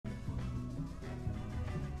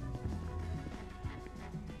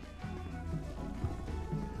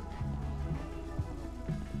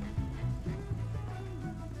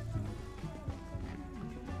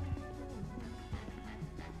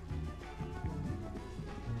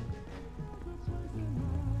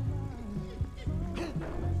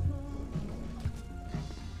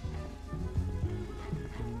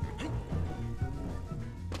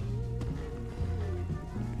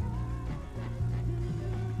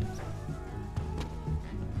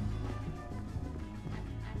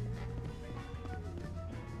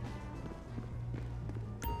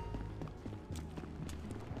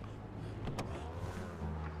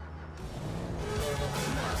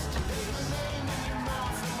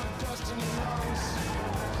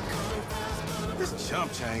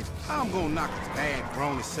chump change. How I'm gonna knock a bad,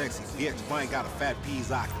 grown and sexy bitch if I ain't got a fat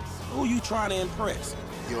peasock? Who you trying to impress?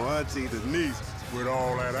 Your auntie Denise, with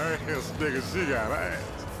all that ass, nigga, she got ass.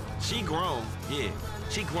 She grown, yeah.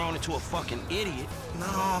 She grown into a fucking idiot.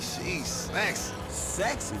 No, she's sexy.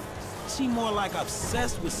 Sexy? She more like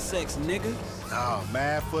obsessed with sex, nigga. Oh,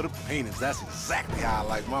 mad for the penis. That's exactly how I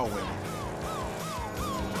like my women.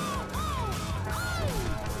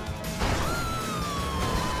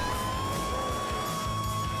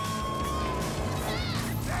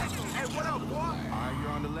 Hey, what up, boy? All right,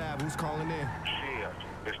 you're on the lab. Who's calling in? Shit,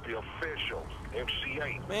 it's the official,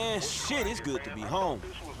 MC8. Man, shit, it's good to be home.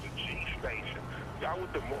 This was the G station. Y'all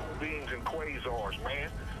with the moonbeams and quasars,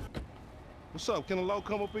 man. What's up? Can a low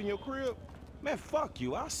come up in your crib? Man, fuck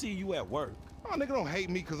you. I'll see you at work. Oh, nigga, don't hate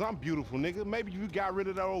me because I'm beautiful, nigga. Maybe if you got rid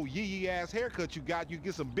of that old yee-yee-ass haircut you got, you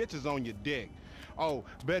get some bitches on your dick. Oh,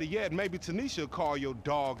 better yet, maybe Tanisha will call your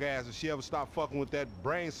dog ass if she ever stop fucking with that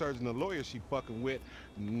brain surgeon, the lawyer she fucking with,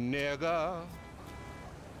 nigga.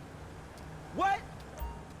 What?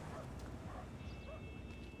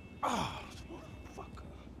 Oh, fuck.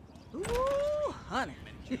 Ooh, honey.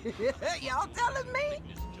 Y'all telling me?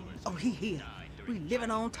 Oh, he here. We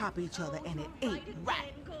living on top of each other, and it ain't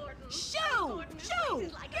right. Shoo! Shoo!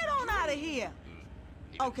 Get on out of here.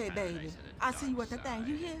 Okay, baby. I see you at that thing.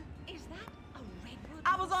 You hear? Is that a redwood?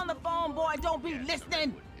 I was on the phone, boy. Don't be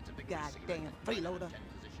listening. Goddamn freeloader.